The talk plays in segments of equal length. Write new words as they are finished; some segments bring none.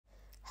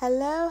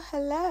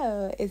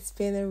Hello. It's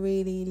been a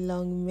really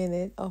long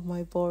minute of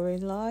my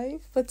boring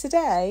life, but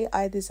today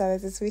I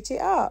decided to switch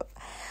it up.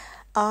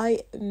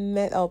 I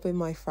met up with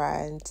my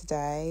friend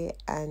today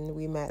and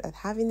we met at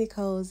Having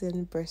Nicole's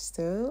in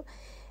Bristol.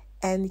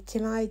 And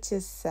can I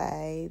just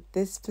say,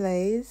 this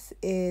place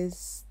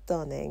is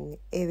stunning.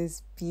 It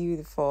is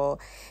beautiful.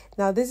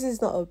 Now, this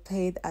is not a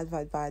paid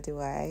advert, by the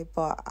way,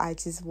 but I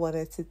just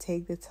wanted to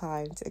take the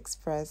time to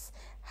express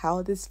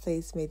how this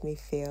place made me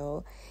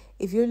feel.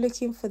 If you're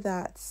looking for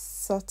that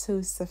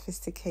subtle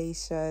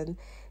sophistication,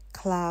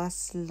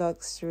 class,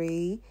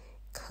 luxury,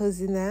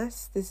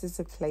 coziness, this is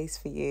a place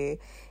for you.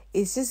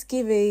 It's just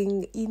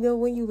giving,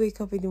 when you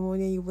wake up in the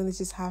morning, you want to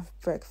just have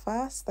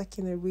breakfast, like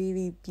in a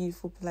really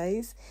beautiful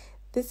place.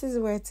 This is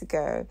where to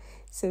go.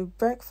 So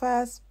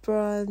breakfast,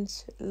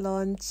 brunch,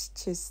 lunch,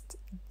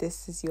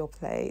 this is your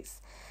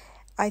place.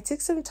 I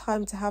took some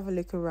time to have a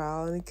look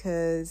around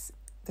because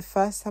the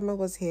first time I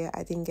was here,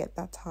 I didn't get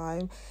that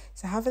time.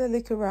 So having a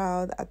look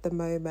around at the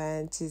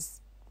moment is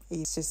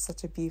just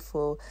such a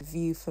beautiful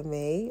view for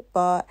me.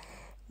 But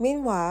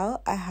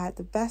meanwhile, I had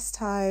the best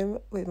time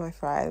with my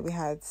friend. We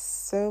had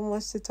so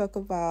much to talk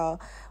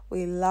about.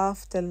 We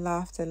laughed and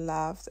laughed and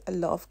laughed. A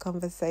lot of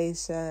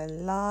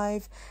conversation,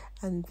 life,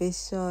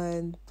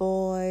 ambition,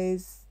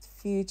 boys,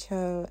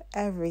 future,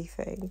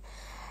 everything.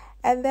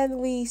 And then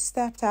we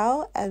stepped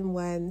out and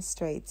went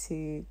straight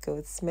to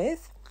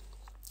Goldsmith.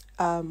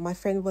 My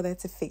friend wanted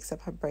to fix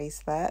up her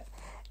bracelet,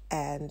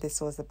 and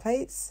this was the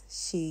place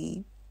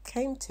she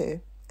came to.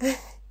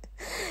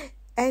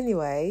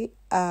 Anyway,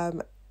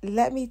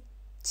 let me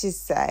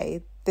just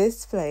say,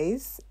 this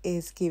place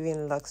is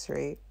giving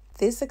luxury.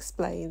 This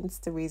explains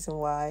the reason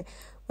why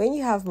when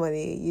you have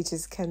money, you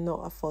just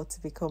cannot afford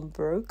to become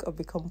broke or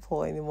become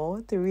poor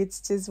anymore. The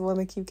rich just want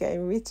to keep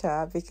getting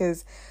richer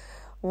because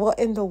what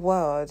in the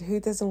world? Who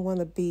doesn't want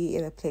to be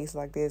in a place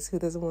like this? Who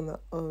doesn't want to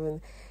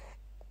own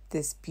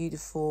this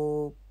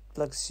beautiful,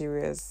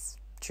 luxurious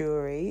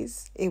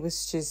jewelries? It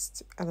was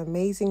just an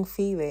amazing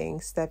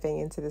feeling stepping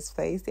into this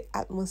place. The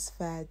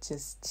atmosphere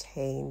just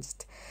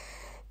changed.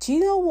 Do you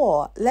know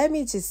what? Let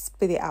me just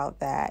spit it out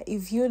there.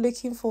 If you're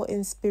looking for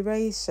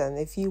inspiration,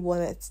 if you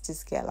wanted to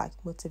just get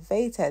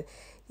motivated,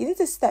 you need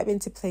to step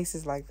into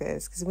places like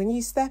this. Because when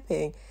you step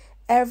in,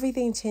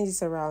 everything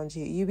changes around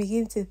you. You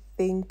begin to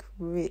think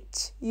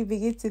rich. You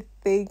begin to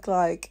think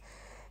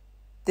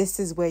this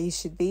is where you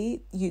should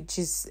be.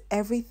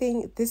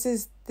 Everything. This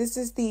is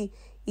the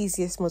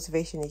easiest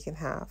motivation you can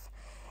have.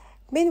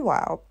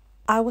 Meanwhile,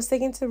 I was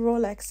taken to the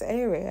Rolex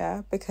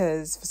area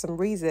because for some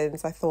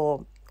reasons I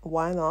thought,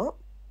 why not?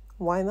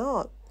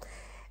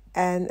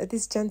 And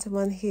this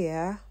gentleman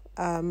here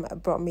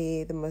brought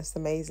me the most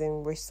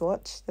amazing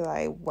wristwatch that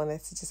I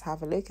wanted to just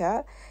have a look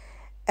at.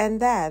 And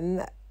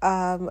then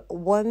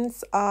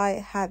once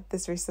I had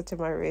this wristwatch on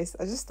my wrist,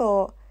 I just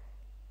thought,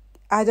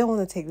 I don't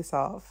want to take this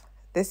off.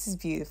 This is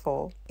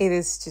beautiful. It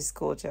is just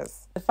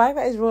gorgeous. The fact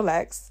that it's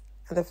Rolex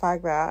and the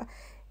fact that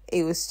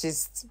it was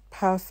just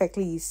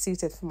perfectly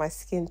suited for my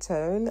skin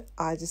tone,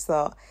 I just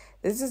thought,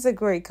 this is a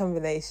great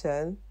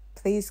combination.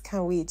 Please,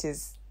 can we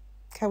just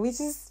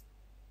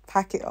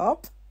pack it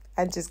up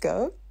and just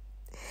go?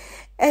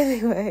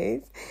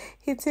 Anyways,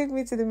 he took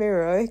me to the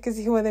mirror because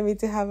he wanted me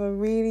to have a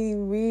really,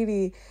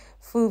 really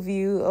full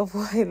view of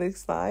what it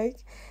looks like.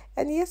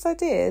 And yes, I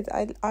did.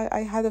 I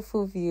had a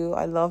full view.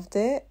 I loved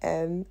it.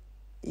 And,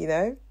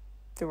 the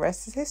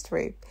rest is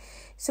history.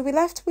 So we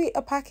left with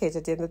a package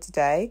at the end of the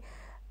day.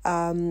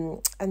 And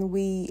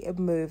we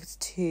moved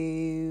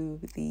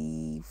to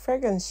the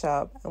fragrance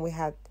shop and we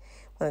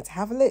wanted to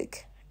have a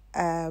look.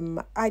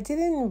 I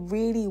didn't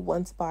really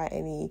want to buy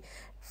any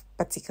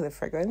particular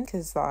fragrance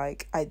because I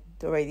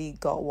already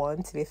got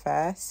one, to be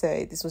fair.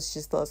 So this was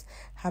just us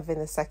having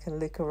a second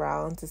look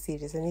around to see if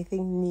there's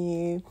anything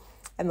new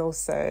and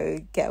also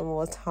get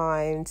more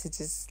time to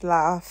just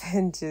laugh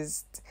and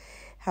just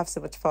have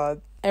so much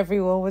fun.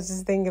 Everyone was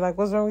just thinking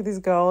what's wrong with these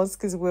girls,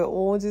 because we're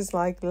all just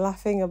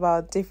laughing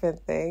about different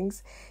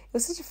things. It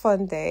was such a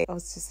fun day. I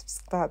was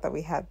just glad that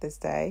we had this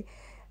day.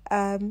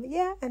 And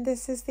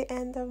this is the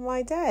end of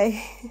my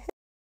day.